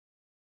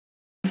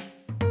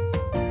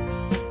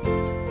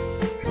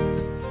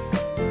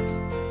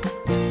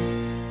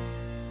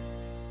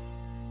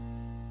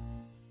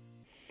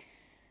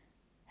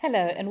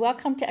Hello and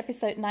welcome to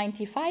episode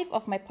 95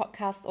 of my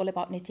podcast all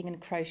about knitting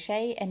and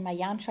crochet and my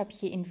yarn shop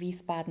here in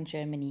Wiesbaden,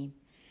 Germany.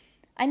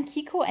 I'm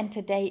Kiko and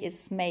today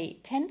is May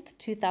 10th,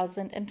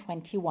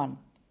 2021.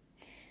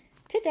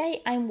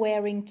 Today I'm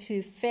wearing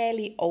two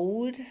fairly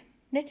old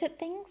knitted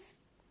things,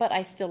 but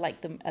I still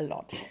like them a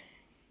lot.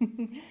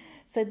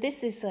 So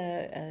this is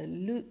a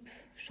loop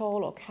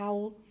shawl or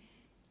cowl.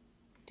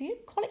 Do you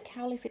call it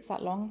cowl if it's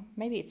that long?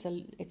 Maybe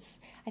it's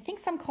I think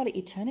some call it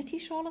eternity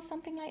shawl or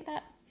something like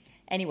that.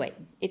 Anyway,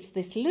 it's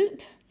this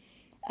loop,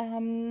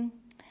 and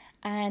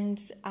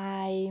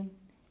I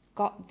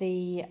got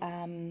the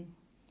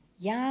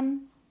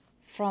yarn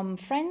from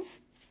friends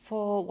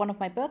for one of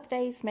my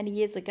birthdays many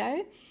years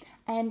ago,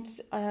 and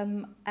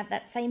at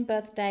that same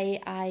birthday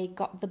I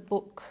got the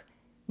book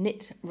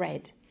Knit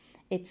Red.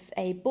 It's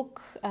a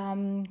book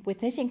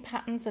with knitting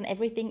patterns, and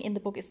everything in the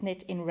book is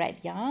knit in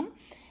red yarn,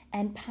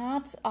 and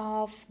part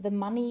of the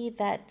money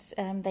that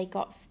they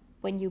got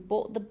when you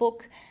bought the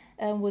book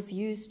was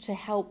used to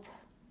help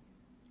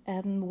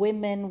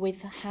women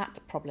with heart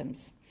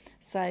problems.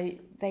 So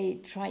they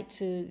tried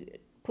to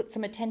put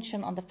some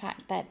attention on the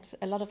fact that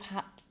a lot of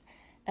heart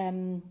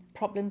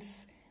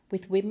problems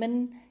with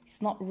women is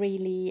not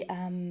really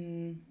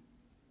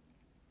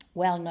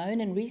well known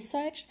and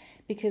researched,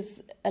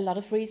 because a lot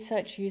of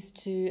research used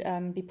to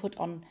be put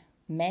on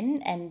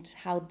men and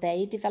how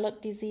they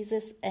develop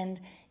diseases, and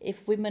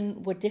if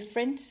women were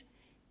different,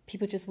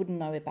 people just wouldn't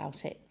know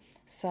about it.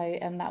 So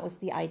that was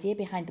the idea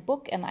behind the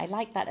book, and I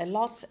like that a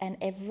lot. And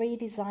every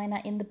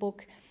designer in the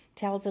book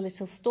tells a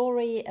little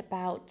story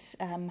about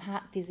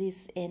heart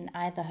disease in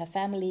either her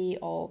family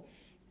or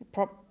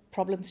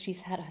problems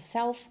she's had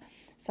herself.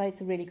 So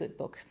it's a really good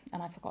book,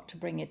 and I forgot to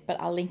bring it, but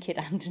I'll link it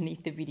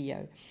underneath the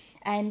video.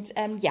 And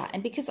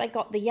and because I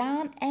got the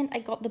yarn and I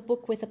got the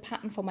book with a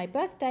pattern for my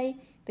birthday,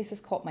 this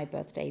is called my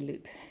birthday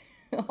loop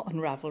on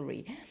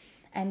Ravelry.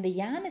 And the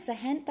yarn is a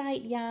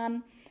hand-dyed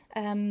yarn.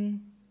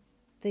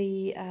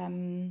 The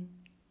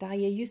dye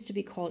used to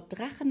be called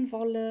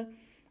Drachenwolle.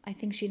 I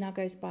think she now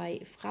goes by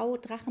Frau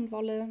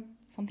Drachenwolle,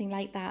 something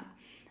like that.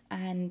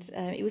 And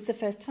it was the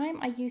first time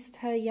I used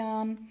her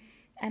yarn,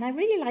 and I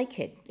really like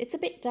it. It's a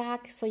bit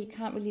dark, so you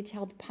can't really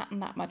tell the pattern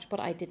that much, but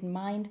I didn't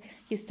mind.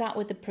 You start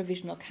with the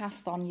provisional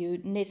cast on,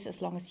 you knit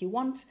as long as you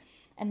want,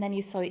 and then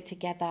you sew it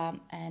together.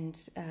 And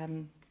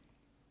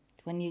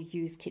when you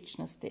use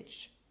Kitchener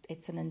stitch,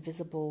 it's an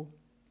invisible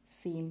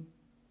seam,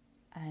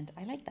 and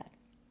I like that.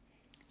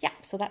 Yeah,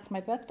 so that's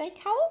my birthday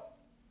cowl,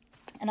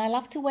 and I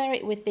love to wear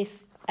it with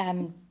this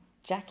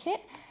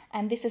jacket,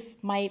 and this is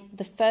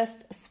the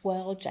first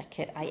Swirl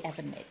jacket I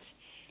ever knit.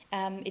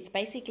 It's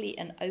basically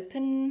an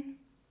open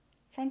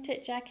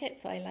fronted jacket,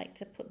 so I like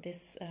to put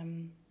this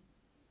thing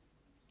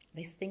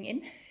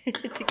in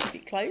to keep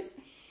it close,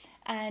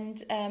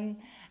 and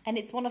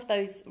it's one of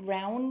those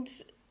round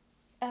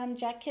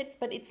jackets,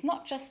 but it's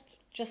not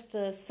just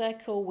a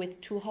circle with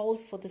two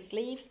holes for the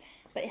sleeves,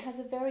 but it has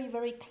a very,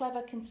 very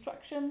clever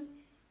construction.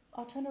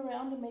 I'll turn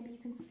around and maybe you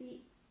can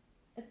see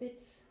a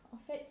bit of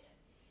it.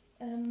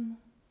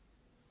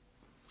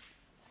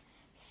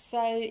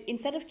 So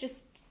instead of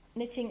just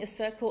knitting a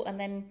circle and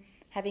then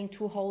having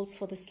two holes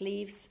for the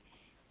sleeves,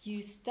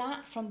 you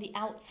start from the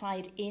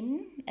outside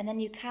in, and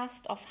then you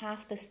cast off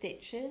half the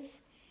stitches,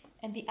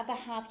 and the other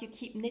half you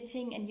keep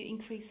knitting and you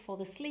increase for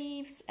the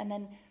sleeves, and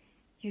then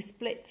you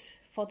split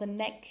for the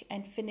neck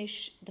and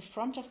finish the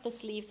front of the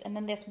sleeves, and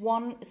then there's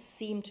one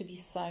seam to be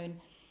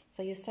sewn.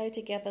 So you sew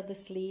together the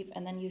sleeve,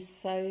 and then you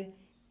sew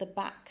the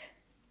back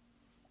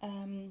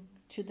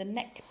to the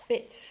neck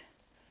bit,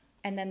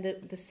 and then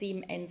the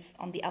seam ends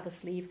on the other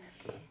sleeve.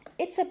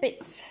 It's a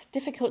bit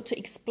difficult to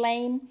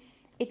explain.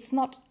 It's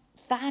not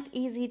that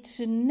easy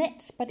to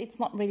knit, but it's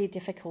not really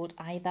difficult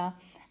either.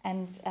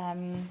 And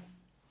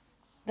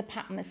the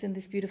pattern is in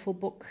this beautiful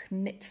book,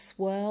 Knit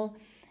Swirl,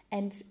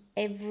 and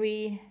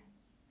every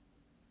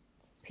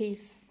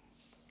piece,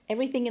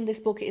 everything in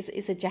this book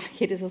is a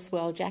jacket, is a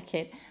swirl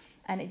jacket.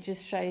 And it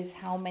just shows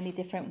how many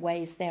different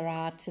ways there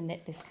are to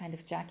knit this kind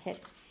of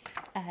jacket.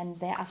 And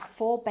there are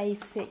 4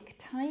 basic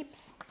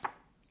types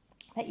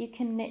that you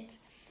can knit.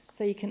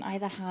 So you can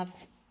either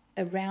have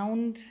a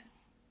round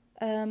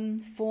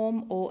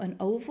form or an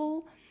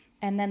oval.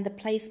 And then the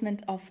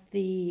placement of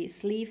the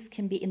sleeves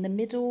can be in the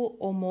middle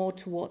or more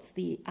towards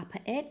the upper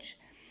edge.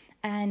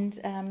 And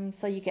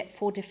so you get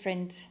 4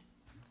 different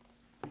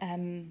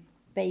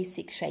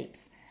basic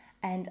shapes.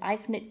 And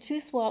I've knit 2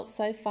 swirls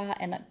so far,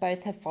 and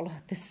both have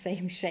followed the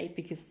same shape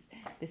because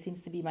this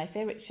seems to be my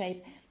favorite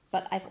shape.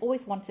 But I've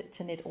always wanted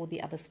to knit all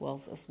the other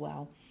swirls as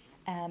well.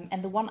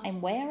 And the one I'm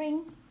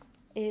wearing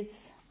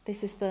this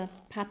is the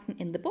pattern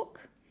in the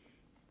book.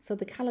 So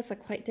the colors are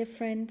quite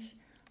different.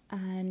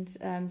 And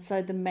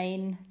so the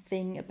main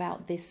thing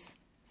about this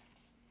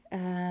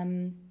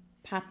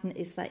pattern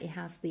is that it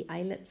has the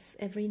eyelets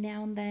every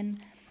now and then.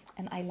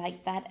 And I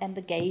like that, and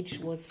the gauge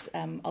was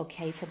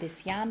okay for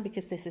this yarn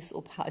because this is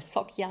opal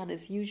sock yarn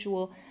as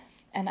usual,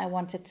 and I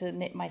wanted to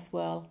knit my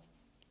swirl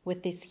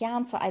with this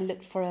yarn, so I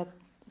looked for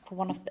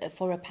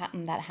a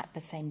pattern that had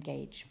the same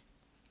gauge.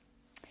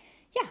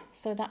 Yeah,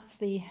 so that's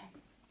the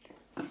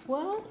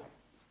swirl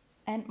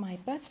and my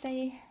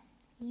birthday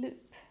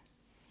loop.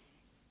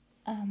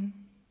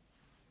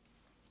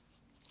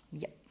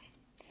 Yep.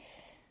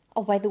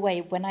 Oh, by the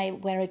way, when I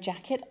wear a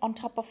jacket on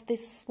top of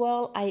this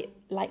swirl, I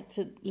like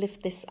to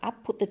lift this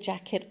up, put the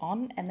jacket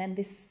on, and then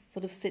this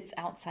sort of sits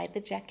outside the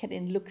jacket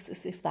and looks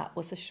as if that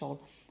was a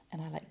shawl.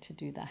 And I like to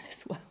do that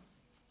as well.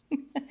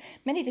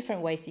 Many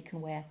different ways you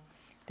can wear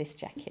this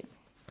jacket.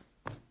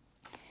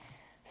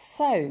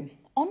 So,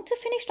 on to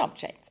finished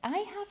objects. I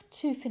have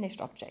 2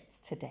 finished objects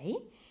today,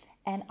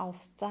 and I'll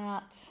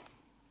start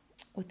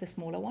with the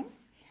smaller one,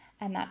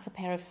 and that's a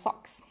pair of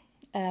socks.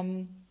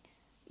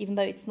 Even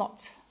though it's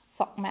not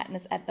sock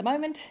madness at the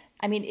moment.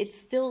 I mean, it's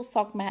still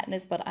sock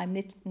madness, but I'm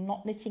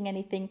not knitting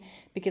anything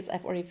because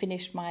I've already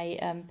finished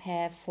my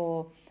pair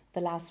for the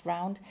last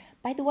round.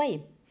 By the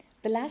way,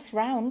 the last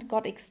round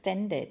got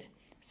extended.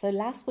 So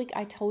last week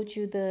I told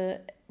you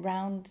the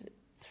round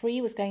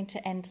 3 was going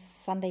to end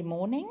Sunday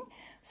morning.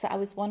 So I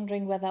was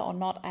wondering whether or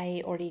not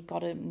I already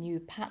got a new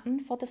pattern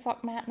for the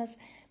sock madness,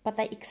 but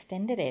they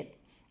extended it.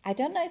 I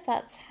don't know if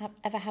that's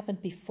ever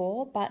happened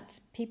before, but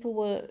people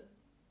were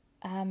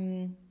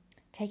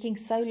taking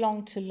so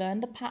long to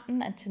learn the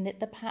pattern and to knit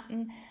the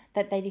pattern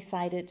that they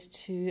decided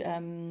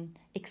to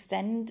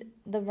extend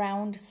the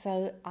round.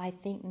 So I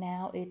think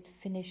now it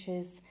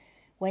finishes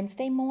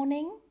Wednesday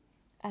morning,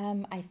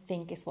 I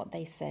think is what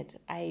they said.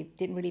 I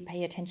didn't really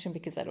pay attention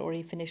because I'd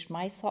already finished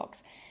my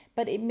socks,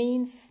 but it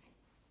means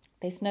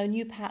there's no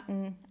new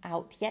pattern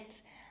out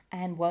yet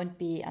and won't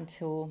be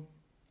until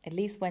at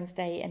least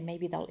Wednesday, and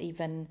maybe they'll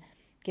even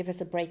give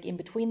us a break in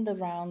between the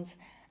rounds.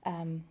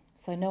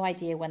 So no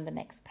idea when the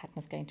next pattern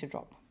is going to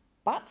drop.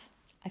 But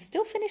I've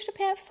still finished a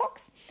pair of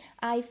socks.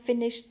 I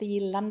finished the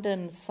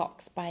London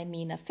socks by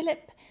Mina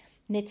Phillip,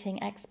 Knitting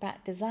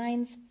Expat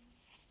Designs,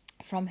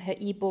 from her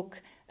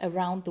ebook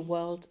Around the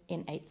World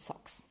in 8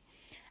 Socks.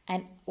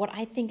 And what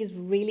I think is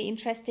really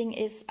interesting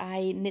is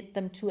I knit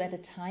them 2 at a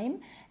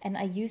time, and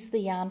I use the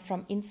yarn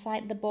from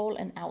inside the ball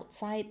and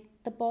outside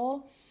the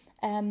ball.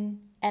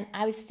 And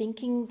I was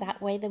thinking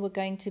that way they were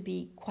going to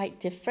be quite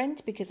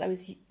different because I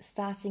was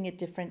starting at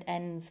different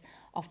ends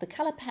of the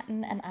color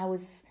pattern, and I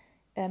was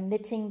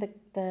knitting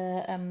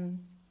the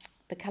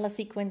color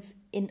sequence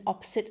in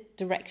opposite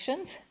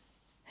directions.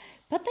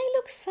 But they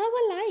look so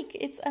alike.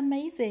 It's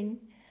amazing.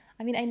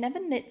 I mean, I never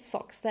knit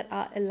socks that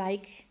are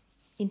alike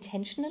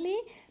intentionally,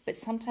 but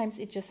sometimes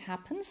it just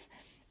happens.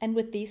 And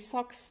with these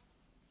socks,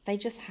 they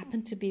just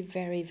happen to be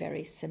very,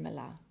 very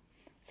similar.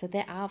 So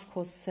there are, of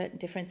course, certain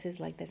differences,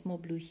 like there's more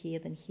blue here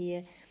than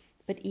here,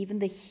 but even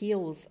the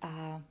heels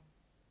are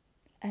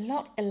a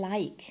lot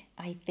alike,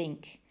 I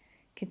think,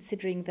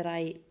 considering that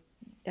I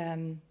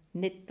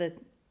knit the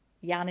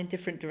yarn in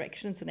different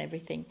directions and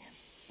everything.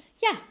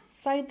 Yeah,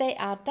 so they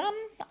are done.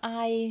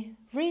 I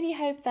really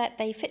hope that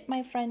they fit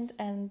my friend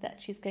and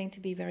that she's going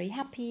to be very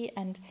happy,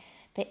 and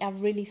they are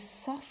really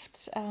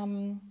soft.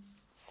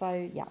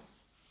 So yeah,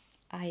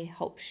 I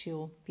hope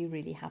she'll be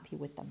really happy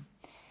with them.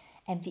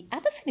 And the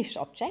other finished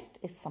object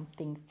is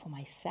something for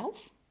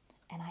myself,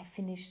 and I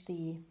finished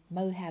the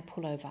mohair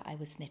pullover I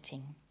was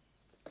knitting.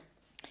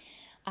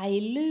 I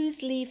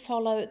loosely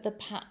followed the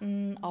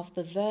pattern of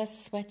the verse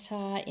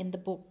sweater in the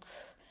book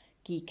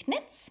Geek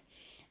Knits,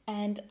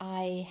 and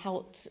I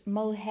held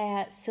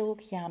mohair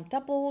silk yarn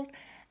doubled,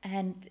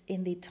 and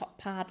in the top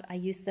part I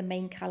used the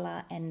main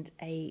color and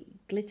a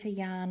glitter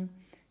yarn.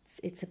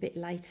 It's a bit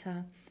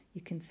lighter,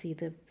 you can see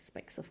the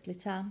specks of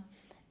glitter.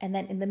 And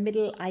then in the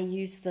middle, I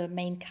used the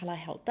main color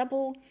held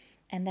double.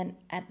 And then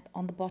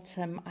on the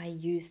bottom, I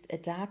used a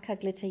darker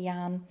glitter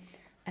yarn.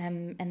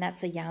 And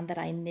that's a yarn that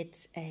I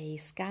knit a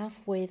scarf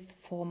with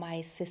for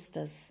my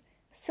sister's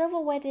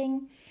silver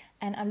wedding.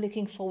 And I'm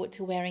looking forward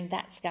to wearing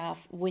that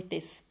scarf with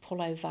this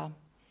pullover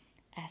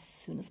as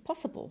soon as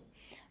possible.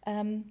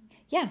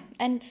 Yeah,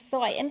 and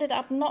so I ended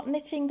up not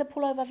knitting the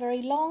pullover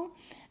very long.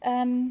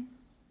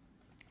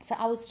 So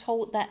I was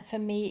told that for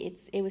me,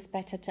 it was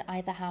better to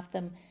either have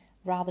them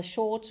rather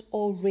short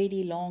or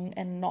really long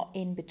and not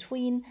in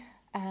between.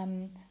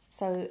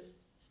 So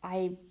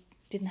I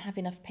didn't have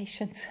enough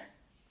patience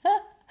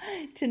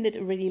to knit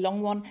a really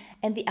long one.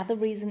 And the other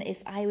reason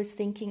is I was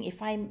thinking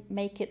if I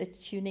make it a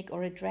tunic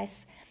or a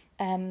dress,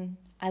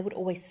 I would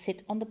always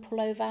sit on the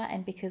pullover,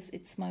 and because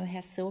it's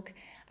mohair silk,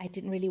 I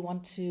didn't really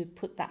want to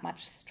put that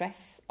much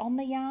stress on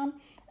the yarn.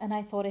 And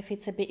I thought if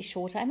it's a bit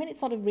shorter, I mean,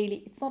 it's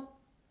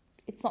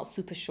not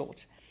super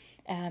short.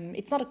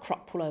 It's not a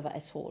crop pullover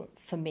at all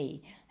for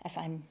me, as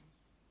I'm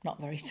not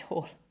very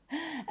tall.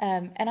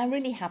 And I'm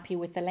really happy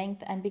with the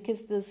length. And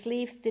because the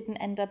sleeves didn't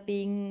end up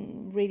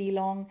being really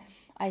long,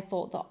 I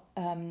thought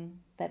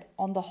that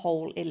on the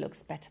whole, it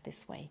looks better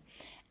this way.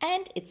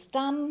 And it's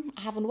done.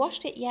 I haven't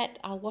washed it yet.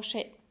 I'll wash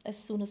it as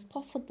soon as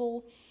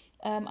possible.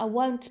 I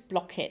won't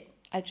block it.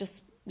 I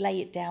just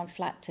lay it down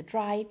flat to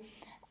dry.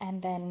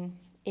 And then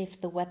if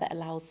the weather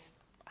allows,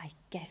 I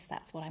guess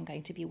that's what I'm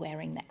going to be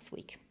wearing next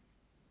week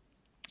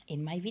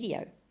in my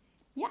video.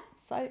 Yeah,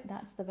 so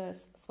that's the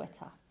verse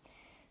sweater.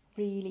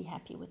 Really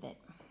happy with it.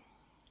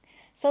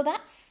 So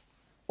that's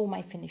all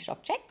my finished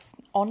objects.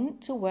 On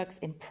to works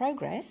in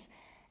progress.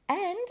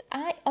 And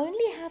I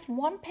only have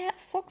one pair of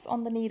socks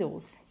on the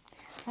needles.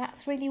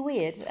 That's really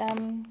weird.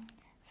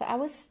 So I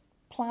was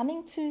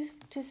planning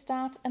to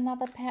start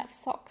another pair of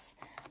socks,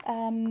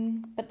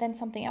 but then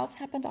something else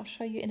happened. I'll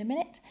show you in a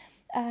minute.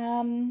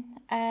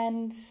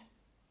 And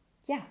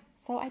yeah,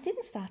 so I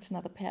didn't start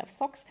another pair of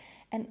socks,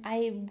 and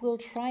I will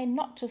try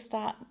not to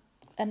start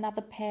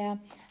another pair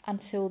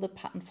until the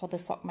pattern for the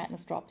Sock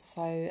Madness drops.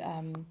 So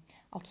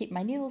I'll keep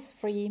my needles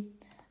free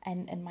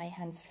and my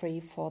hands free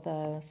for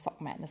the Sock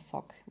Madness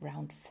sock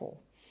round 4.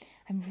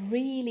 I'm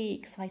really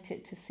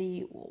excited to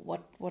see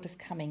what is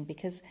coming,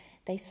 because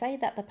they say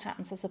that the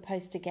patterns are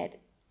supposed to get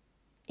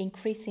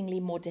increasingly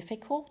more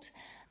difficult,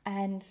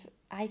 and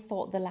I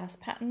thought the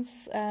last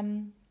patterns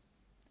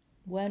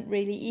weren't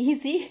really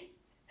easy.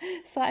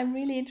 So I'm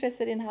really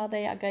interested in how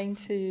they are going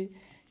to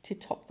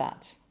top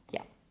that.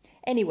 Yeah.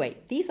 Anyway,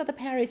 these are the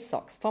Paris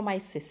socks for my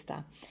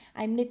sister.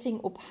 I'm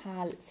knitting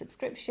Opal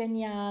subscription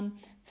yarn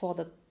for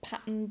the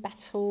pattern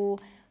battle.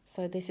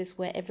 So this is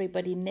where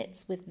everybody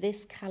knits with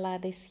this color,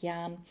 this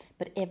yarn,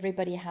 but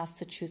everybody has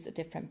to choose a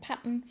different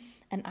pattern.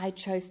 And I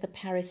chose the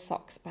Paris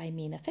socks by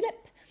Mina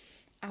Philipp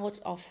out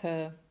of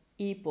her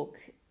ebook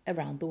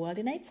Around the World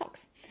in 8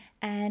 Socks.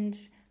 And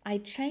I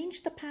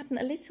changed the pattern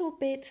a little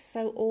bit,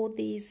 so all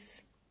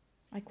these,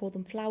 I call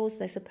them flowers,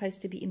 they're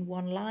supposed to be in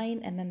one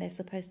line, and then there's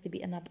supposed to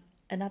be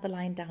another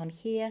line down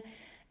here,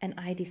 and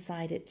I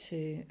decided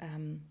to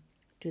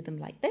do them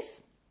like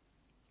this.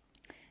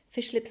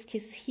 Fish Lips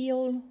Kiss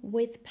heel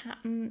with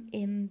pattern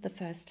in the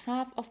first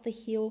half of the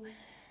heel,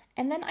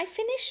 and then I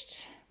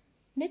finished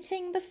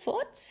knitting the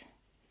foot,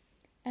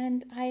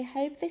 and I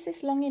hope this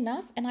is long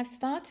enough, and I've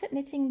started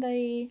knitting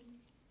the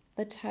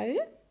toe.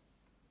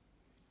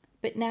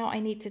 But now I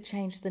need to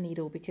change the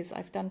needle because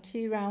I've done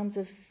 2 rounds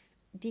of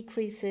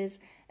decreases,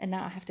 and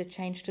now I have to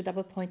change to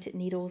double pointed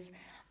needles,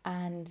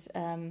 and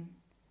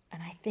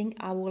I think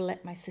I will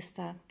let my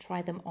sister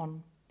try them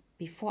on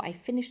before I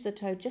finish the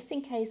toe, just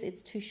in case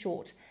it's too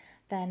short.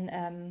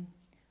 Then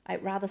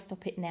I'd rather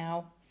stop it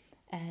now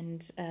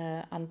and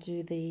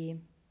undo the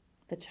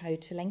toe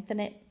to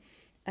lengthen it,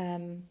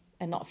 and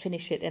not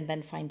finish it and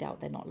then find out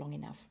they're not long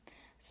enough.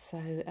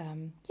 So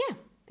yeah,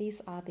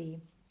 these are the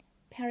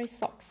Paris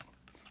socks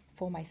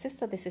for my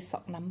sister. This is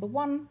sock number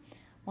 1.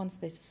 Once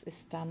this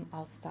is done,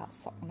 I'll start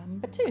sock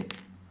number 2.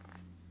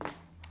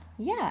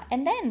 Yeah,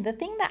 and then the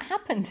thing that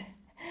happened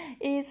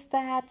is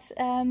that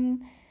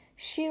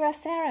Shira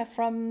Sarah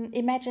from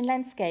Imagine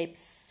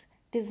Landscapes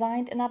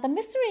designed another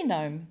mystery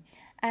gnome,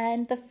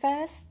 and the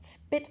first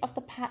bit of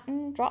the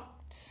pattern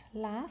dropped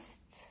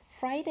last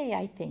Friday,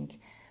 I think.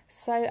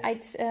 So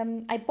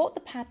I bought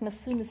the pattern as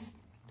soon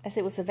as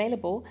it was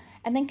available,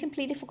 and then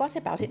completely forgot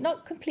about it.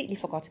 Not completely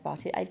forgot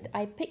about it.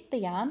 I picked the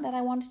yarn that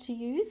I wanted to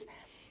use,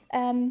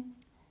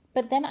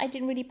 but then I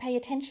didn't really pay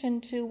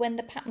attention to when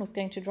the pattern was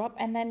going to drop,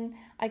 and then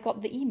I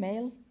got the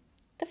email.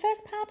 The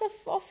first part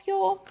of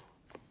your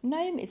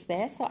gnome is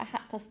there, so I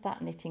had to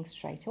start knitting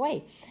straight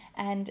away.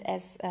 And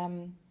as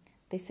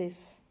this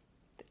is,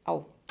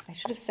 oh, I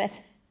should have said,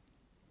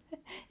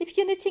 if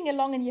you're knitting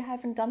along and you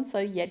haven't done so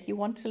yet, you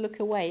want to look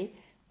away,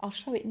 I'll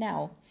show it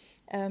now.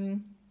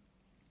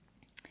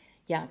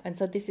 Yeah, and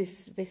so this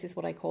is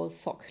what I call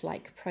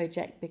sock-like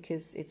project,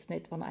 because it's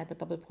knit on either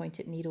double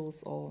pointed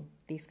needles or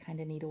these kind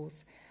of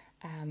needles,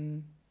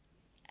 and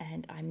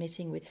I'm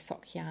knitting with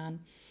sock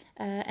yarn,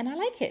 and I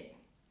like it.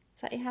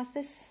 So it has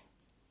this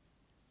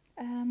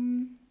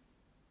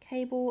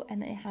cable,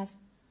 and it has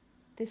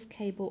this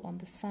cable on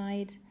the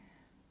side,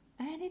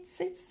 and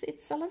it's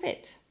I love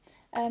it.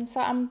 So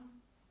I'm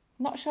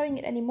not showing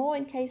it anymore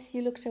in case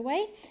you looked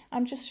away.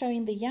 I'm just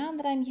showing the yarn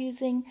that I'm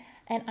using,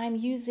 and I'm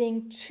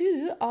using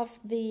 2 of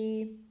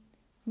the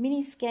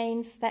mini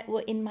skeins that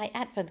were in my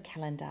advent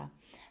calendar.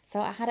 So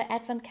I had an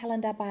advent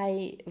calendar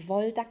by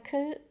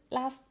Wolldackel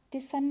last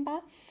December,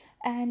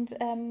 and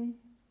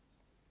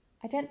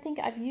I don't think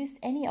I've used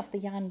any of the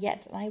yarn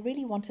yet, and I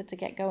really wanted to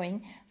get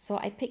going. So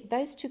I picked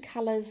those 2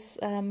 colors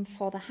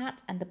for the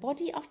hat and the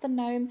body of the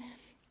gnome,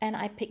 and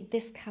I picked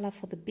this color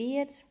for the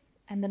beard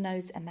and the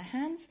nose and the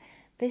hands.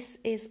 This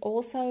is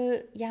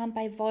also yarn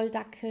by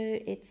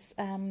Wolldackel.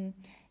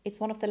 It's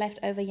one of the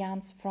leftover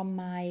yarns from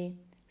my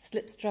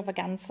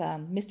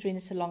Slipstravaganza Mystery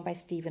Knit Along by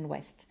Stephen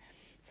West.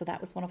 So that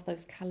was one of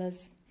those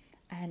colors,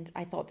 and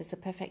I thought this is a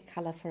perfect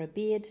color for a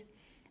beard.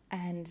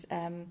 And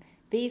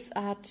these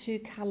are 2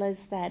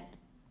 colors that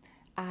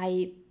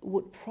I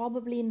would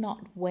probably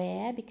not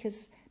wear,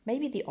 because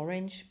maybe the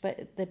orange,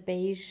 but the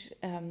beige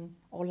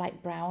or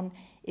light brown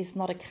is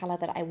not a color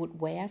that I would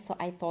wear. So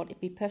I thought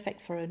it'd be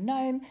perfect for a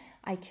gnome.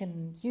 I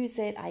can use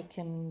it, I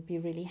can be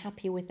really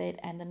happy with it,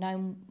 and the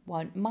gnome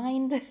won't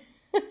mind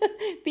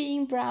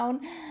being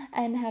brown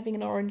and having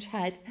an orange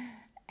hat.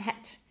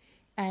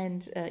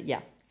 And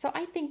yeah, so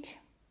I think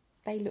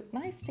they look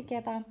nice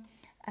together,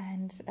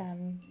 and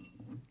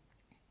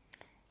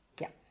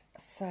yeah,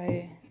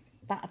 so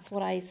that's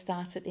what I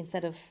started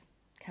instead of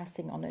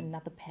casting on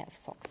another pair of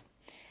socks.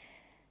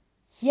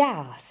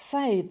 Yeah,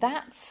 so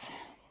that's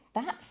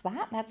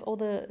that. That's all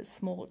the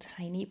small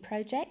tiny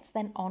projects.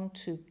 Then on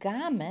to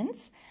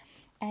garments.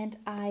 and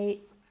I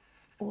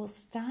will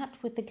start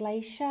with the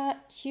Glacier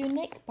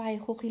Tunic by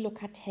Jorge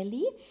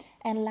Locatelli.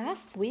 And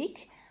last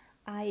week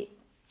I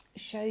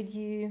showed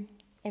you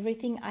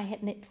everything I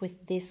had knit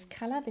with this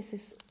color. This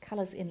is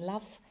Colors in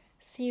Love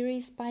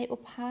series by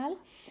Opal.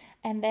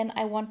 And then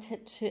I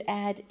wanted to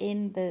add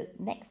in the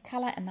next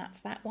color, and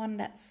that's that one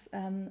that's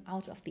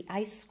out of the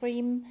Ice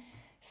Cream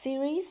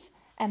series.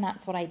 And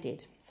that's what I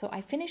did. So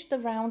I finished the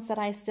rounds that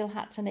I still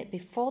had to knit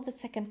before the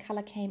second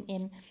color came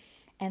in.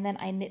 And then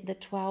I knit the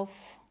 12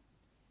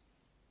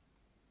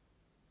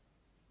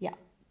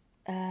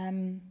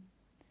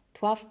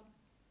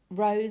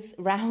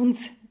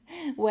 rounds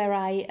where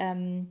I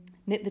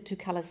knit the two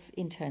colors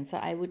in turn. So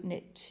I would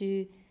knit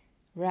 2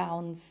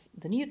 rounds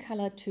the new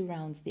color, 2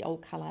 rounds the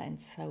old color, and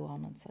so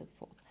on and so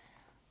forth.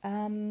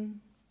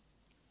 And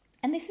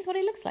this is what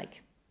it looks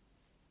like.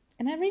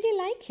 And I really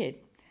like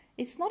it.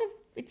 It's not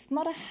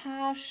a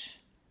harsh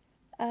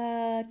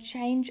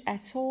change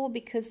at all,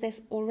 because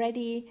there's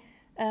already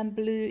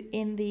blue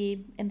in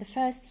the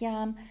first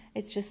yarn.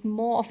 It's just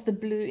more of the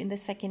blue in the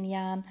second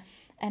yarn,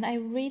 and I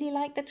really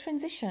like the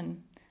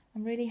transition.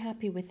 I'm really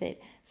happy with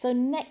it. So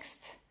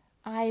next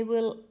I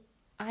will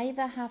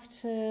either have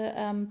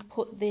to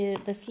put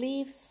the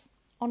sleeves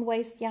on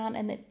waste yarn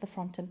and knit the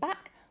front and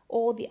back,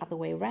 or the other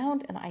way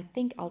around, and I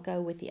think I'll go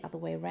with the other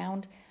way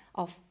around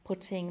of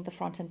putting the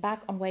front and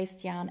back on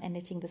waste yarn and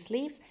knitting the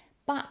sleeves.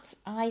 But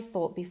I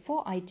thought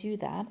before I do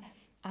that,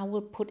 I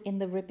will put in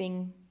the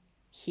ribbing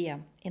here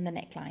in the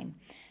neckline,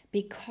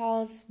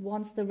 because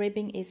once the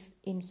ribbing is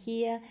in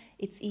here,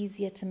 it's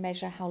easier to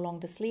measure how long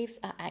the sleeves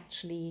are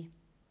actually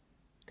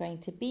going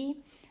to be.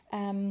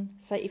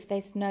 So if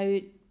there's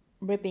no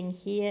ribbing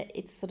here,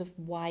 it's sort of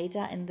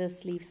wider and the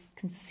sleeves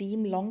can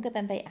seem longer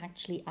than they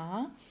actually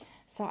are.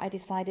 So I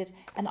decided,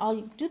 and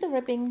I'll do the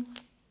ribbing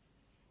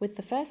with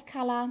the first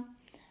color,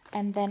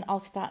 and then I'll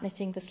start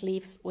knitting the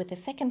sleeves with the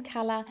second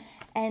color.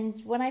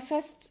 And when I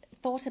first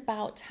thought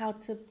about how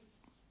to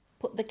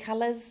put the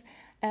colors,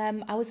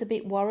 I was a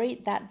bit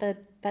worried that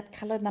that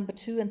color number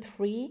 2 and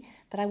 3,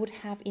 that I would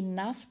have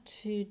enough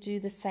to do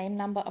the same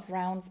number of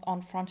rounds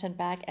on front and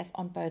back as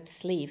on both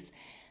sleeves.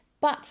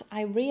 But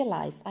I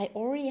realized I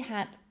already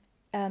had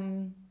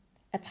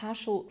a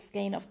partial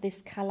skein of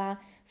this color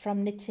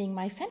from knitting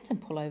my Phantom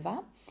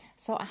pullover.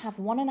 So I have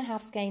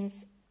 1.5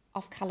 skeins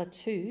of color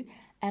 2,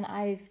 and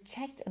I've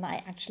checked and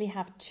I actually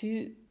have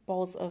 2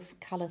 balls of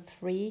color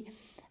 3,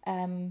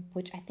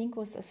 which I think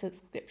was a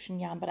subscription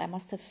yarn, but I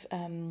must have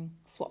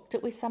swapped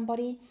it with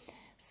somebody.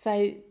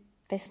 So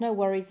there's no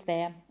worries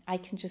there. I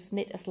can just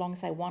knit as long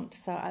as I want.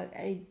 So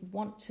I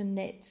want to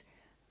knit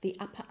the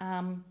upper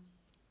arm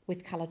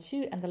with color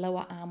 2 and the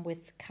lower arm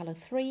with color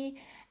 3,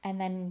 and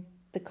then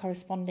the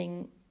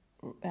corresponding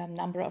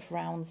number of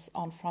rounds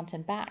on front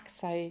and back,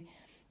 so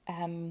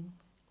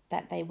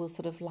that they will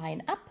sort of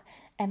line up.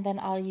 And then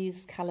I'll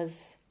use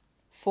colors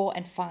 4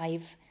 and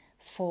 5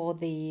 for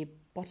the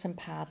bottom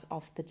part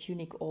of the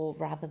tunic, or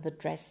rather the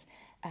dress,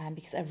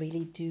 because I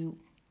really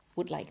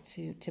would like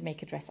to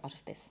make a dress out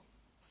of this.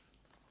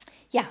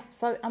 Yeah,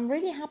 so I'm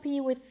really happy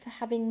with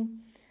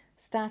having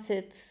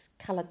started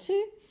color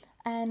 2,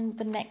 and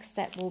the next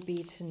step will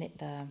be to knit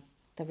the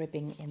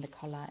ribbing in the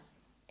collar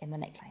in the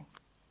neckline.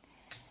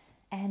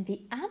 And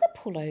the other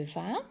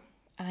pullover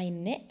I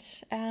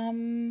knit,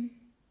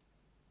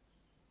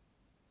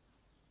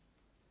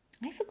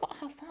 I forgot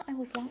how far I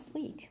was last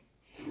week.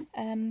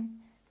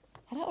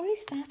 Had I already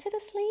started a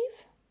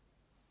sleeve?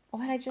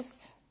 Or had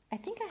I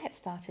think I had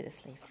started a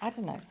sleeve. I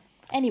don't know.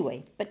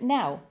 Anyway, but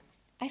now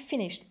I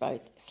finished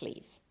both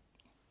sleeves.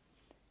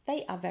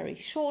 They are very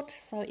short,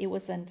 so it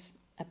wasn't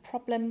a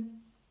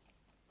problem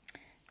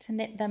to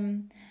knit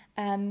them.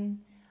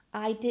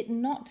 I did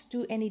not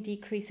do any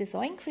decreases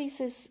or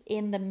increases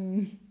in the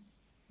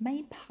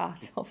main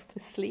part of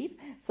the sleeve,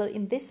 so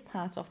in this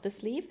part of the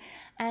sleeve.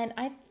 And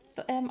I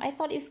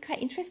thought it was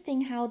quite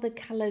interesting how the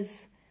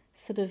colors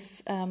sort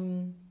of,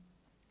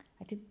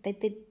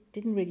 they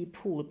didn't really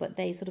pool, but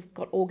they sort of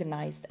got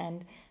organized,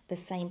 and the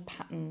same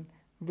pattern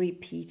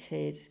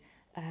repeated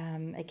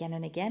again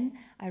and again.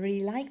 I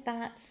really like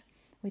that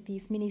with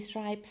these mini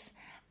stripes.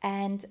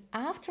 And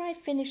after I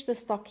finished the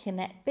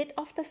stockinette bit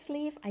of the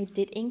sleeve, I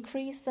did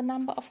increase the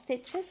number of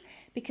stitches,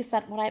 because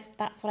that's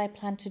what I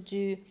plan to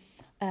do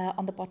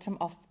on the bottom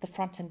of the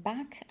front and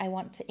back. I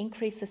want to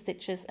increase the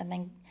stitches, and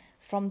then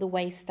from the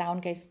waist down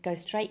go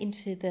straight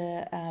into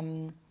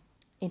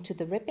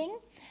the ribbing.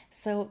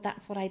 So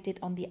that's what I did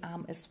on the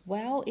arm as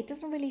well. It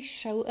doesn't really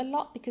show a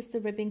lot because the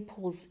ribbing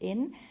pulls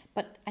in,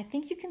 but I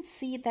think you can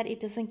see that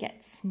it doesn't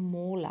get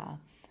smaller.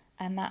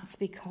 And that's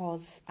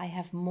because I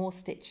have more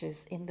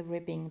stitches in the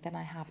ribbing than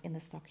I have in the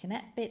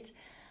stockinette bit.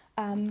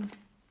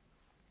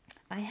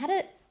 I had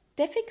a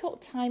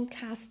difficult time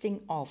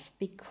casting off,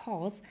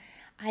 because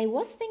I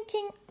was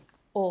thinking,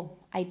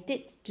 I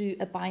did do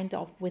a bind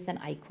off with an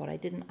I-cord. I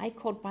did an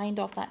I-cord bind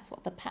off, that's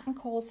what the pattern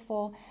calls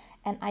for.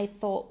 And I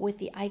thought with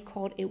the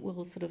I-cord it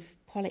will sort of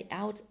pull it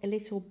out a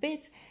little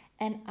bit.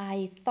 And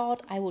I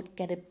thought I would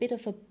get a bit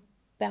of a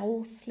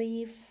bell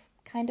sleeve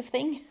kind of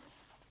thing.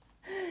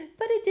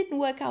 but it didn't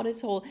work out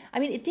at all.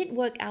 I mean, it did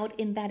work out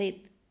in that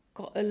it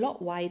got a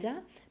lot wider,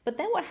 but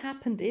then what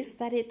happened is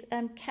that it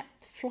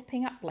kept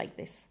flopping up like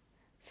this.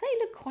 So it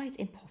looked quite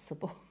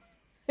impossible.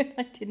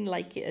 I didn't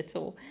like it at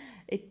all.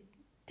 It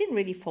didn't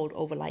really fold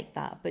over like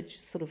that, but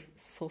just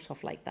sort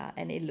of like that,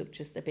 and it looked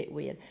just a bit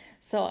weird.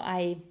 So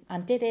I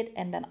undid it,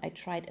 and then I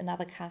tried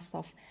another cast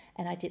off,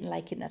 and I didn't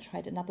like it, and I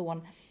tried another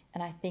one,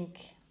 and I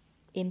think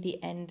in the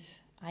end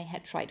I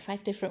had tried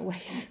 5 different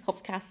ways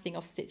of casting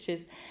off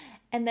stitches,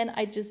 and then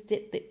I just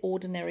did the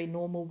ordinary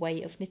normal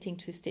way of knitting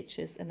 2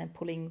 stitches and then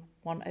pulling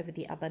one over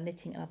the other,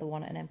 knitting another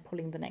one, and then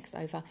pulling the next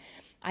over.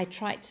 I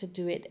tried to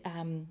do it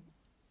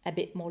a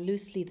bit more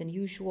loosely than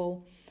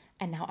usual,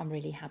 and now I'm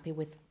really happy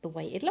with the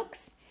way it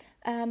looks.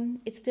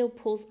 It still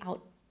pulls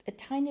out a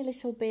tiny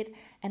little bit,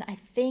 and I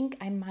think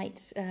I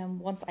might,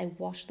 once I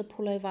wash the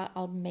pullover,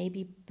 I'll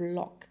maybe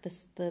block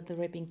the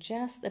ribbing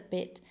just a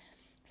bit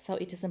so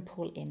it doesn't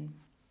pull in.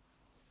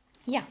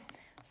 Yeah,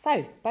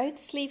 so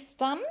both sleeves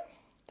done.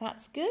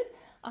 That's good.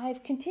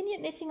 I've continued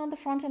knitting on the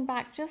front and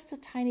back just a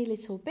tiny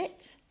little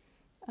bit.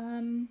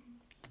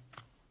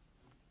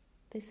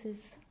 This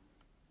is,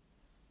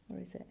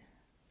 where is it?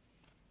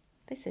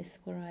 This is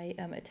where I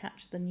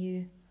attach the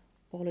new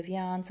ball of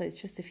yarn, so it's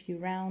just a few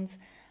rounds.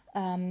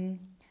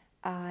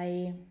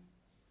 I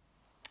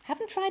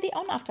haven't tried it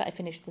on after I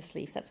finished the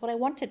sleeves. That's what I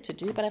wanted to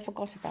do, but I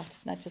forgot about it,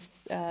 and I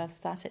just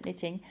started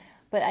knitting.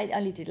 But I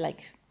only did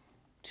like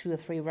 2 or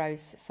 3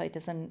 rows, so it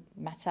doesn't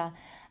matter.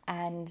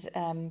 And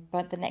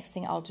but the next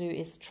thing I'll do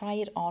is try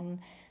it on,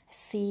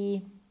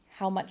 see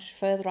how much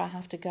further I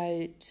have to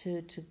go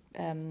to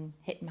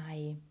hit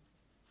my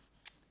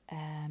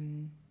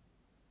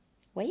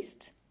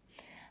waist,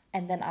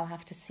 and then I'll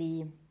have to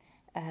see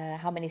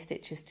how many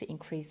stitches to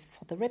increase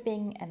for the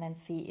ribbing, and then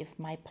see if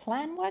my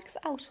plan works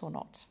out or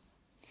not.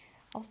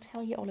 I'll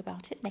tell you all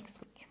about it next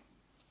week.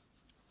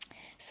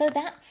 So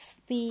that's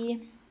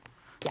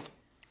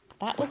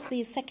that was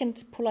the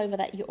second pullover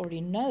that you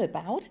already know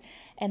about,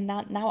 and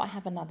now I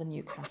have another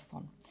new cast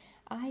on.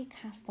 I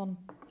cast on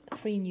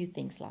 3 new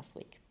things last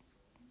week.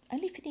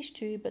 Only finished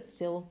 2, but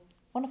still,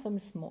 one of them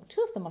is small.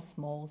 2 of them are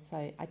small,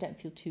 so I don't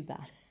feel too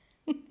bad.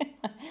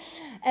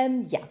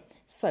 Yeah,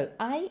 so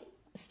I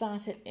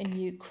started a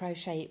new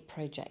crochet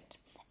project,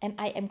 and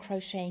I am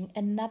crocheting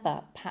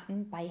another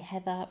pattern by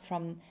Heather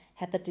from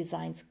Heather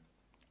Designs,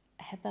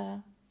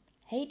 Heather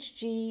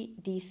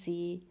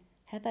HGDC,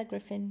 Heather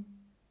Griffin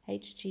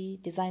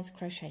HG Designs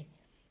Crochet.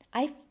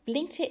 I've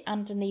linked it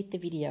underneath the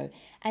video,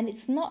 and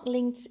it's not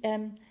linked.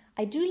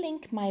 I do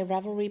link my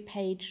Ravelry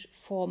page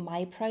for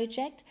my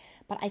project,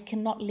 but I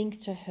cannot link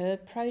to her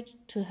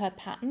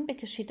pattern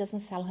because she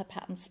doesn't sell her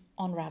patterns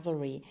on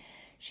Ravelry.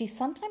 She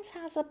sometimes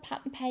has a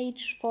pattern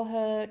page for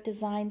her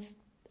designs.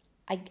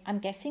 I'm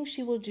guessing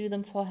she will do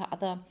them for her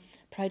other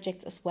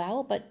projects as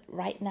well, but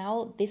right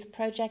now this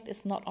project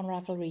is not on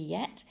Ravelry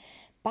yet,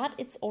 but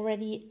it's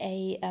already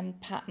a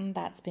pattern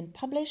that's been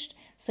published.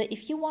 So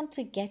if you want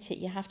to get it,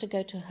 you have to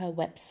go to her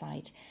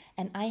website,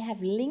 and I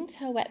have linked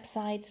her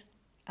website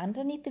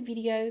underneath the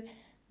video,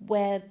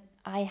 where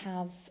I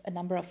have a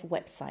number of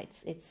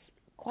websites. It's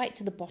quite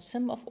to the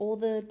bottom of all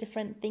the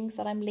different things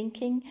that I'm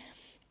linking,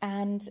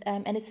 and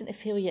it's an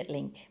affiliate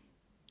link.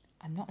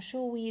 I'm not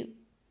sure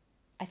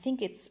I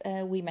think it's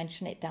we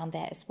mention it down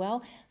there as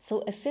well.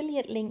 So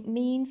affiliate link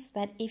means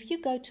that if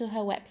you go to her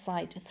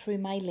website through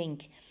my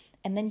link,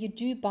 and then you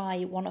do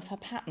buy one of her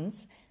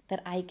patterns,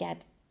 that I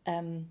get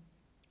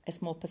a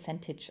small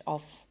percentage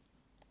of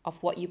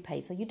what you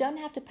pay. So you don't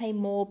have to pay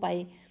more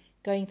by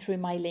going through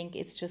my link.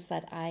 It's just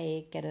that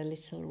I get a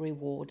little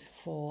reward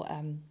for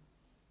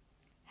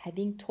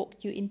having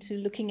talked you into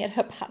looking at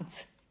her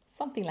patterns.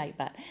 Something like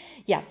that.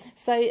 Yeah,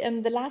 so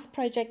the last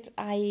project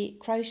I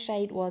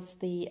crocheted was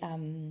the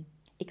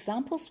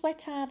example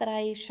sweater that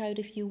I showed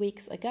a few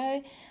weeks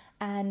ago,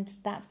 and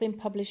that's been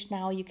published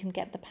now. You can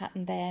get the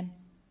pattern there.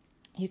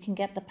 You can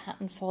get the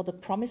pattern for the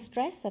promise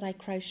dress that I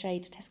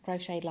test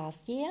crocheted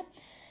last year.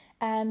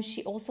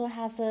 She also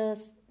has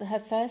her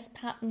first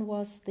pattern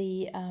was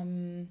the, I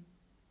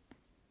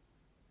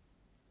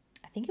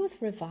think it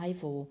was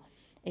Revival.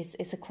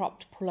 It's a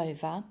cropped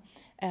pullover.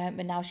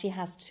 And now she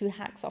has 2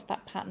 hacks of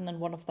that pattern,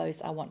 and one of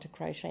those I want to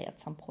crochet at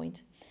some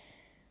point.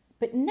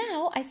 But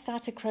now I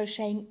started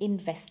crocheting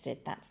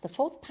Invested. That's the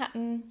 4th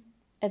pattern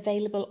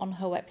available on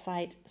her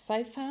website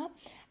so far.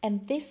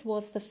 And this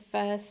was the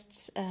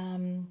first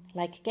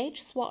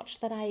gauge swatch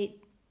that I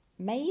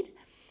made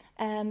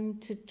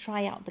to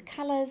try out the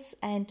colors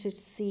and to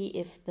see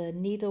if the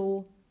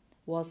needle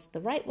was the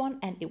right one,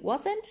 and it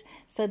wasn't.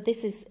 So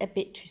this is a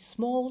bit too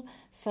small,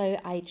 so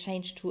I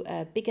changed to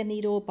a bigger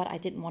needle, but I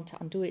didn't want to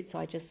undo it,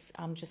 so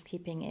I'm just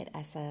keeping it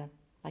as a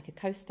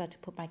coaster to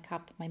put my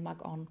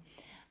mug on.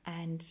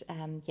 And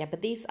yeah,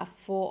 but these are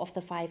 4 of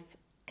the 5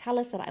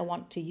 colors that I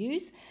want to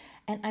use,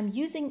 and I'm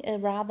using a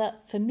rather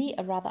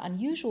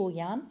unusual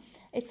yarn.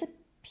 It's a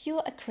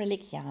pure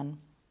acrylic yarn.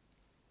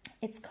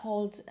 It's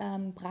called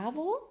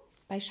Bravo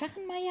by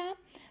Schachenmeier.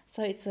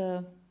 So it's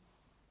a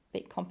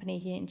big company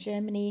here in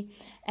Germany,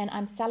 and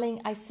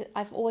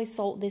I've always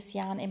sold this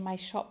yarn in my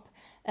shop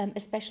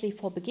especially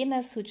for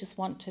beginners who just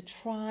want to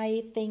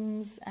try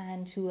things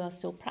and who are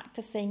still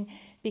practicing,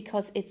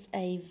 because it's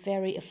a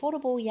very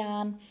affordable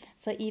yarn.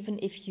 So even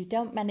if you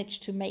don't manage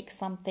to make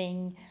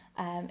something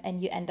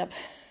and you end up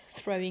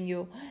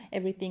throwing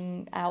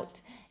everything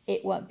out,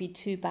 it won't be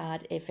too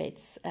bad if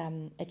it's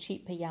a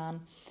cheaper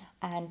yarn.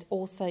 And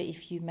also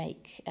if you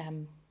make,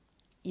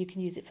 you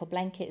can use it for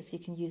blankets, you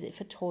can use it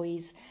for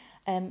toys,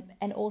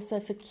 and also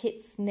for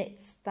kids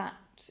knits that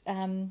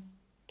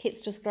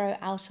kids just grow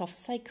out of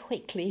so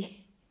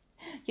quickly.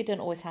 You don't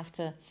always have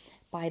to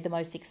buy the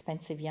most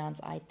expensive yarns,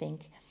 I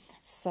think.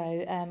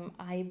 So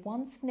I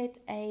once knit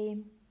a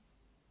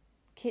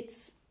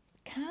kid's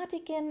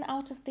cardigan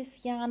out of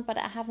this yarn, but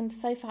I haven't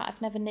so far.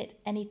 I've never knit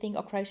anything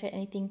or crocheted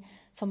anything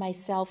for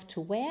myself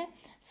to wear.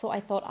 So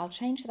I thought I'll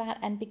change that.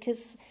 And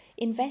because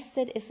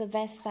Invested is a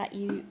vest that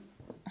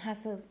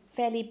has a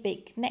fairly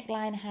big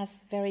neckline,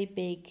 has very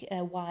big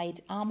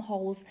wide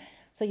armholes,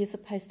 so you're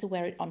supposed to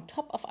wear it on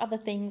top of other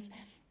things.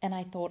 And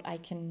I thought I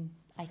can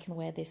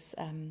wear this.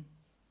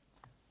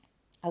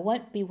 I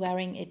won't be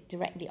wearing it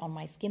directly on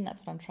my skin,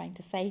 that's what I'm trying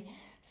to say.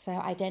 So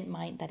I don't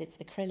mind that it's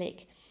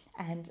acrylic,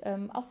 and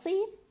I'll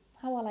see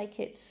how I like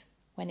it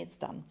when it's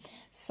done.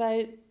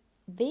 So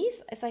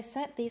these, as I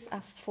said, these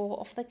are 4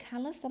 of the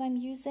colors that I'm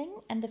using,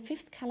 and the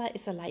 5th color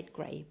is a light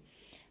gray.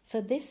 So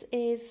this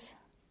is,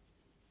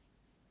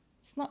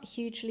 it's not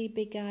hugely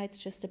bigger, it's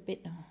just a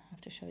bit, I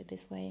have to show it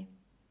this way.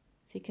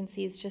 So you can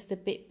see it's just a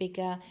bit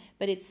bigger,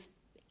 but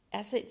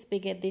as it's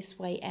bigger this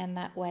way and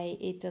that way,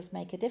 it does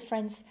make a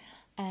difference.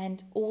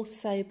 And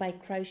also by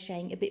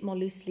crocheting a bit more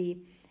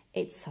loosely,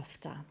 it's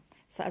softer.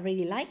 So I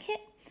really like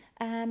it.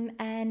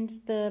 And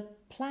the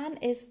plan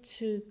is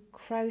to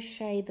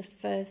crochet the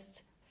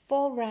first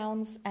 4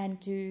 rounds and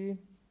do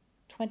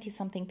 20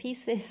 something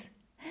pieces.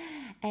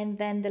 And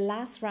then the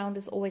last round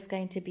is always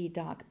going to be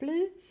dark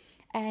blue.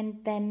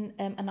 And then,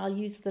 and I'll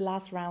use the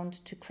last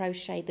round to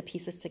crochet the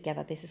pieces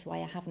together. This is why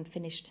I haven't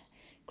finished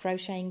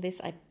crocheting this.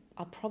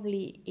 I'll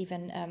probably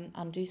even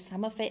undo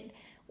some of it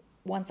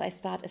once I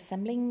start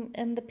assembling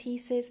the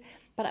pieces.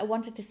 But I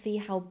wanted to see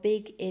how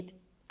big it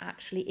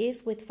actually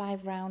is with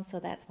 5 rounds. So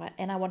that's why,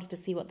 and I wanted to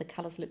see what the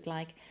colors look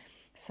like.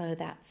 So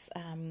that's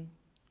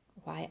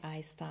why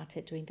I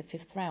started doing the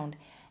 5th round.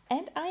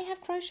 And I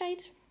have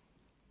crocheted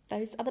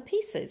those other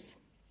pieces.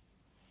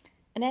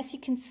 And as you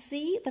can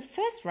see, the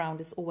first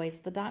round is always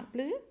the dark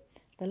blue.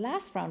 The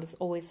last round is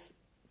always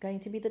going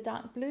to be the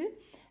dark blue.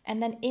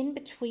 And then in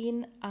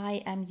between,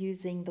 I am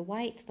using the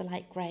white, the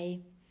light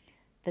grey,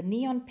 the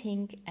neon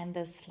pink, and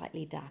the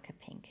slightly darker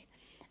pink.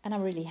 And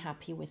I'm really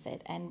happy with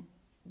it. And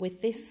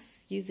with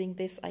this, using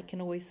this, I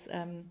can always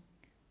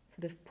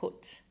sort of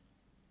put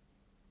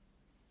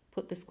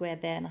the square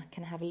there, and I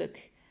can have a look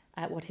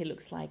at what it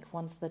looks like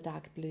once the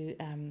dark blue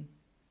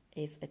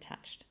is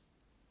attached.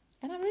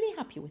 And I'm really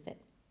happy with it.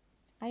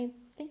 I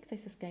think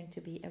this is going to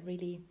be a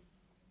really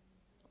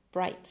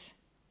bright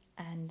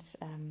and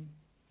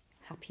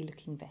happy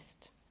looking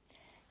vest.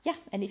 Yeah,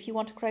 and if you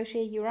want to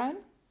crochet your own,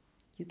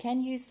 you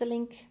can use the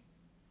link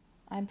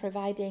I'm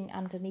providing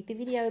underneath the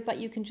video, but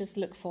you can just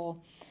look for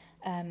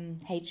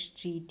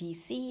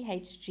HGDC,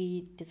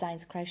 HG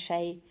Designs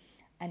Crochet,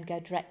 and go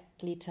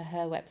directly to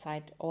her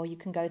website. Or you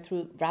can go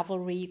through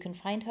Ravelry. You can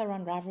find her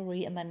on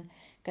Ravelry and then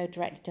go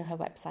directly to her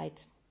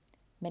website.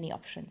 Many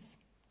options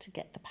to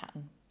get the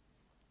pattern.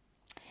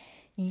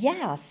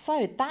 Yeah,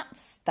 so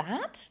that's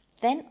that.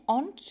 Then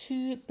on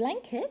to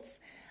blankets.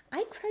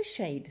 I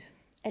crocheted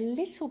a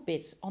little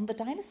bit on the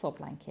dinosaur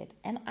blanket,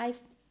 and I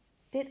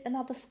did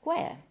another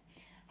square.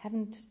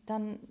 Haven't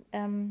done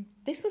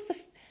this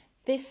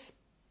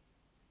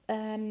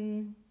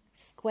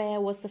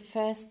square was the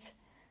first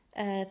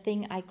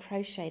thing I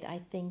crocheted,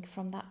 I think,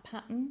 from that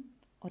pattern.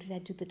 Or did I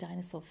do the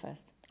dinosaur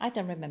first? I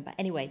don't remember.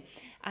 Anyway,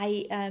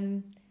 I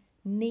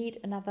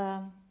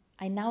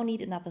now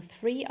need another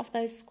 3 of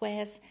those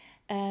squares,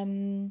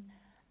 and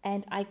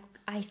I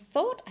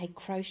thought I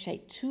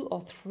crocheted 2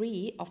 or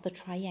 3 of the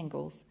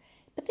triangles,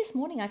 but this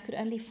morning I could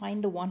only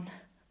find the one.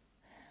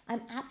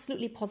 I'm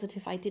absolutely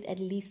positive I did at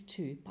least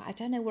 2, but I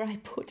don't know where I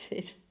put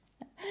it.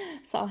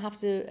 So I'll have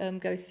to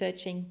go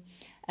searching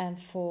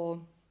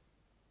for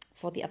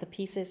the other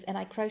pieces. And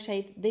I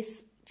crocheted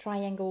this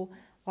triangle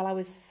while I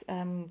was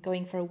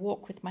going for a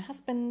walk with my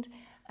husband,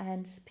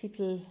 and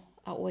people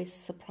are always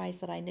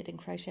surprised that I knit and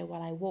crochet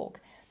while I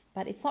walk,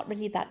 but it's not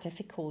really that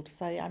difficult.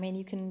 So I mean,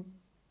 you can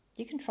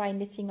try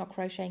knitting or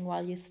crocheting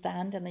while you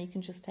stand, and then you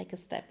can just take a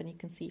step and you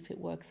can see if it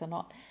works or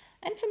not.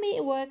 And for me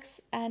it works,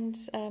 and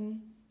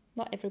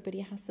not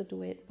everybody has to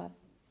do it, but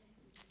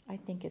I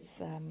think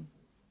it's a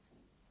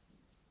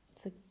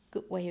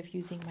good way of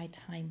using my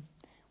time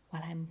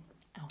while I'm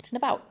out and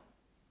about.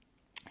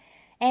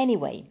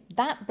 Anyway,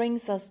 that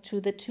brings us to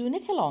the 2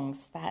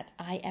 knit-alongs that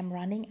I am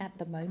running at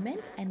the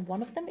moment, and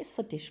one of them is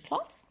for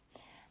dishcloths.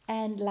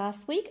 And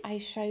last week I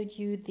showed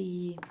you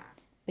the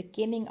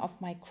beginning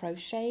of my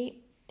crochet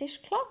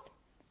dishcloth,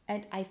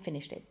 and I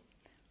finished it.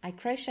 I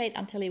crocheted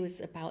until it was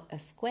about a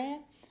square,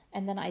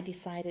 and then I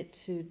decided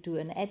to do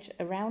an edge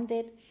around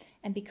it.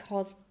 And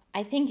because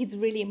I think it's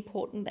really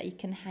important that you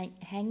can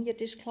hang your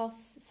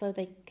dishcloths so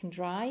they can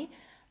dry.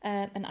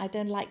 And I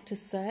don't like to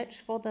search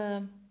for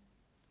the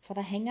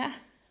hanger.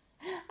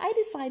 I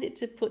decided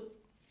to put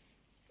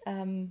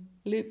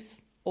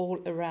loops all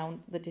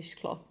around the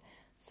dishcloth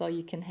so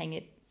you can hang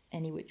it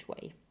any which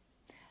way.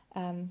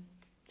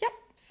 Yep,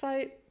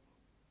 so,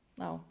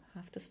 oh, I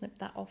have to snip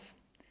that off.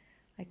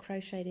 I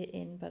crocheted it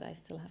in, but I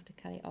still have to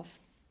cut it off.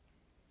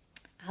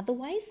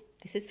 Otherwise,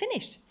 this is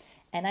finished.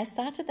 And I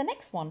started the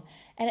next one.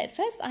 And at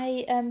first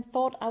I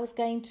thought I was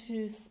going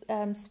to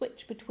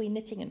switch between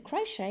knitting and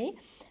crochet.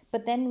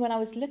 But then when I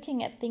was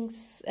looking at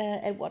things,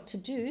 at what to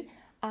do,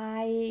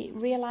 I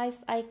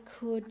realized I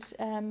could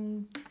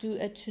do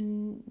a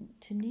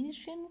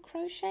Tunisian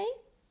crochet.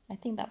 I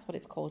think that's what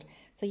it's called.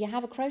 So you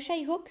have a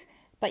crochet hook,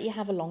 but you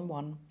have a long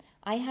one.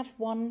 I have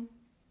one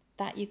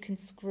that you can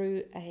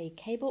screw a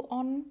cable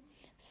on,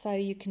 so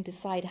you can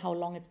decide how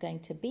long it's going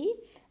to be,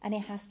 and it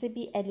has to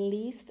be at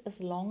least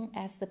as long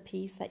as the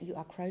piece that you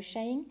are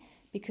crocheting,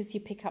 because you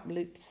pick up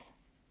loops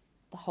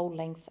the whole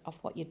length of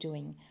what you're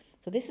doing.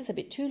 So this is a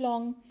bit too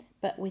long,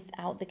 but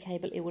without the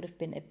cable it would have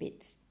been a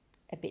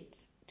bit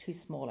too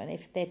small, and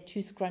if they're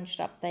too scrunched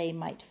up they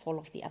might fall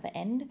off the other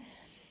end.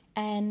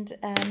 And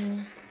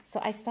so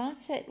I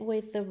started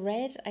with the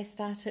red. I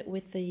started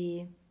with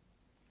the,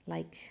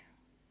 like,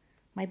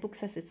 my book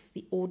says it's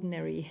the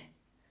ordinary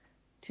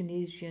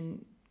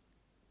Tunisian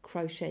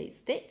crochet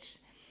stitch,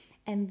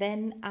 and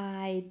then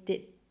I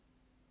did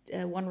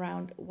one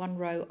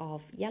row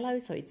of yellow,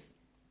 so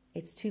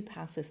it's 2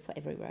 passes for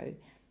every row.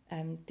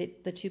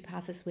 Did the 2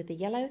 passes with the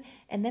yellow,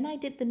 and then I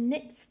did the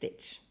knit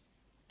stitch,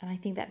 and I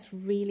think that's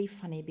really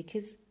funny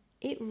because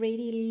it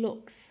really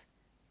looks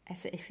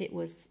as if it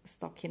was a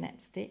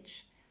stockinette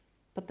stitch,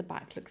 but the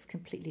back looks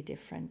completely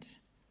different.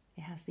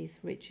 It has these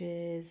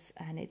ridges,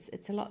 and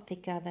it's a lot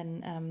thicker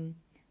than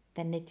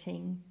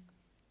knitting.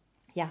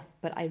 Yeah,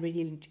 but I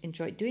really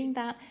enjoyed doing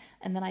that.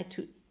 And then I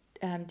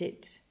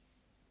did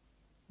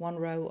 1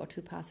 row or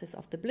 2 passes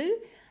of the blue,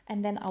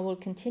 and then I will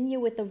continue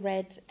with the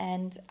red.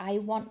 And I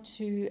want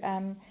to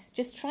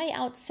just try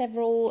out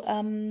several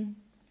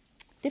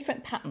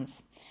different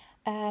patterns.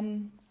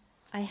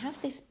 I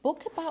have this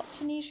book about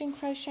Tunisian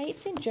crochet.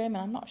 It's in German.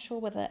 I'm not sure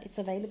whether it's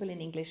available in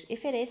English.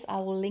 If it is, I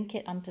will link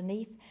it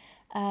underneath.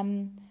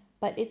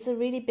 But it's a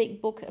really big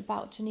book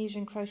about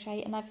Tunisian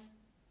crochet, and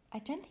I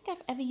don't think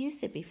I've ever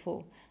used it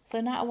before.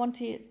 So now I want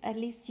to at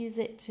least use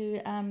it to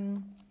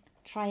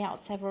try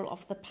out several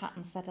of the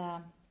patterns that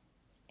are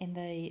in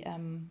the...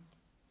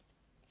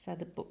 so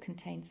the book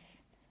contains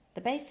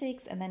the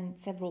basics, and then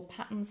several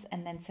patterns,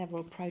 and then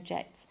several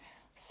projects.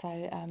 So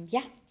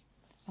yeah,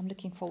 I'm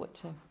looking forward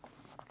to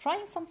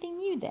trying something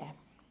new there.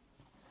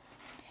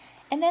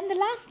 And then the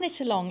last knit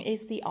along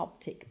is the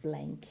Optic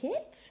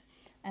blanket,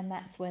 and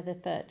that's where the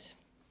third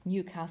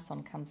new cast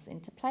on comes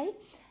into play.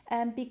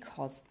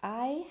 Because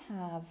I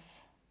have,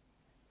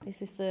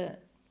 this is the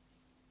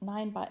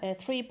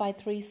 3 by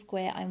 3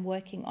 square I'm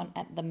working on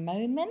at the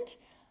moment,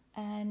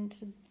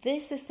 and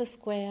this is the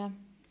square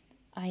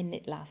I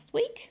knit last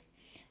week.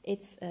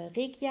 It's a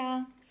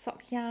Regia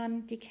sock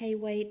yarn, DK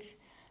weight,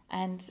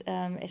 and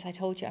as I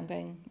told you,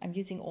 I'm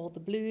using all the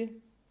blue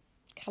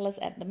colors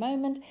at the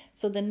moment.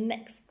 So the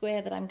next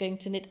square that I'm going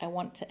to knit, I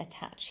want to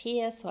attach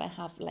here, so I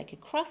have like a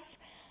cross,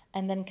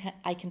 and then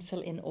I can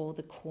fill in all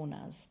the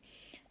corners.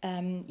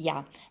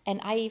 Yeah,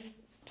 and I've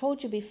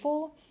told you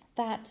before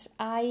that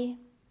I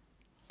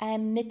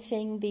am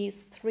knitting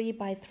these 3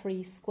 by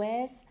 3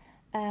 squares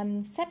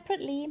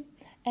separately,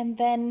 and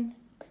then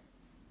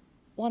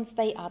once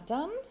they are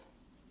done,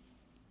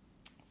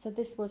 so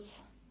this was,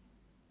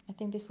 I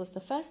think this was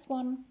the first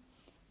one,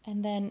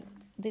 and then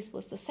this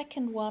was the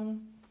second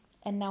one,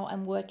 and now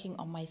I'm working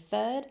on my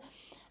third.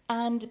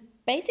 And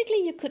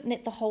basically you could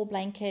knit the whole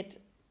blanket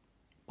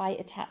by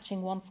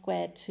attaching 1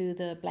 square to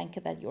the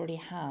blanket that you already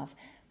have.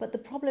 But the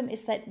problem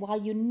is that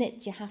while you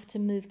knit, you have to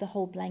move the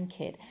whole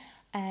blanket.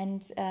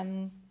 And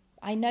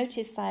I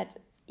noticed that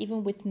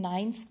even with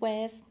 9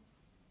 squares,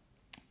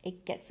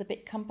 it gets a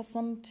bit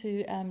cumbersome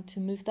to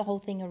move the whole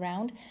thing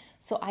around.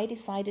 So I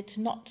decided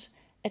to not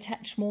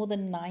attach more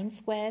than 9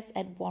 squares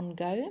at one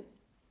go,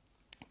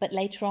 but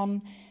later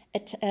on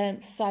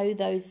sew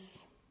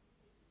those.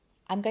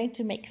 I'm going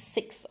to make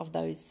 6 of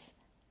those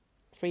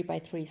 3 by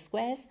 3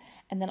 squares,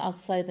 and then I'll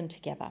sew them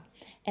together.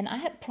 And I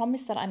had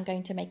promised that I'm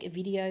going to make a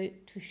video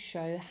to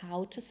show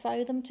how to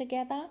sew them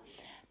together,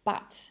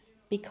 but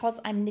because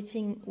I'm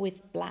knitting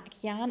with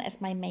black yarn as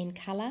my main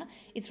color,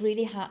 it's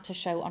really hard to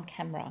show on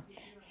camera.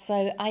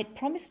 So I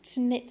promised to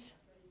knit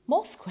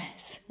more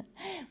squares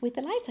with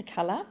a lighter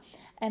color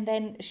and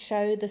then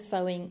show the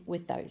sewing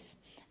with those.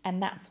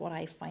 And that's what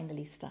I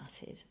finally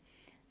started.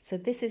 So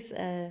this is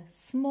a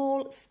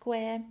small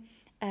square,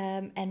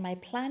 and my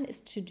plan is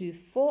to do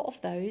 4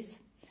 of those,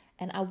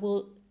 and I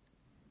will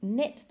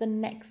knit the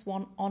next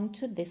one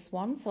onto this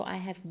one. So I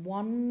have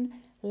one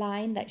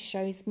line that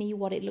shows me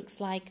what it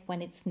looks like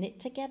when it's knit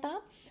together,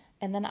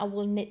 and then I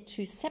will knit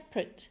 2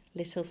 separate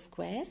little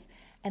squares,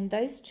 and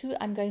those 2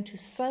 I'm going to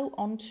sew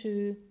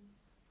onto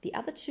the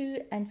other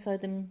 2 and sew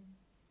them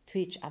to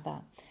each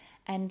other.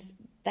 And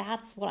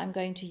that's what I'm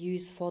going to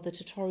use for the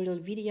tutorial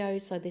video.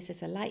 So this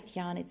is a light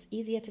yarn, it's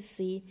easier to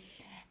see.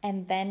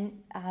 And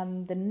then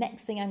the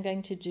next thing I'm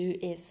going to do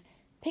is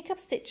pick up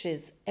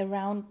stitches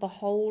around the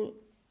whole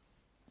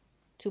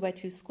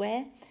 2x2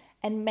 square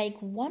and make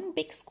one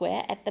big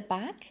square at the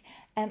back,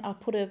 and I'll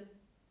put a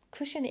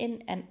cushion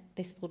in, and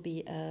this will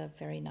be a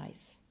very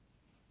nice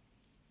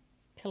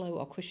pillow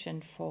or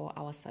cushion for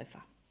our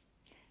sofa.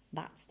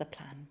 That's the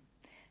plan.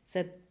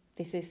 So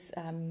this is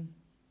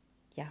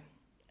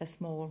a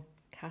small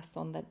cast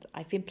on that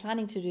I've been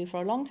planning to do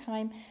for a long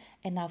time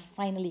and now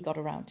finally got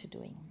around to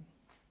doing.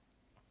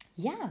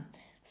 Yeah,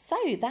 so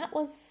that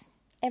was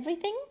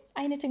everything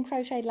I knit and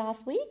crocheted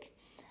last week.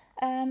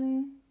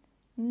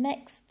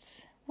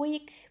 Next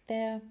week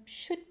there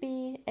should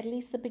be at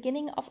least the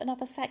beginning of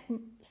another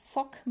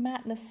sock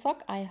madness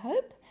sock, I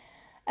hope.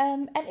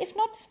 And if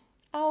not,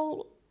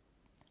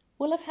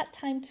 will have had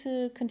time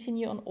to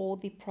continue on all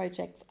the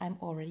projects I'm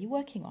already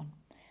working on.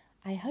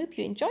 I hope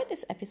you enjoyed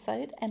this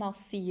episode, and I'll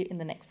see you in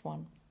the next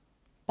one.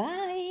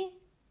 Bye!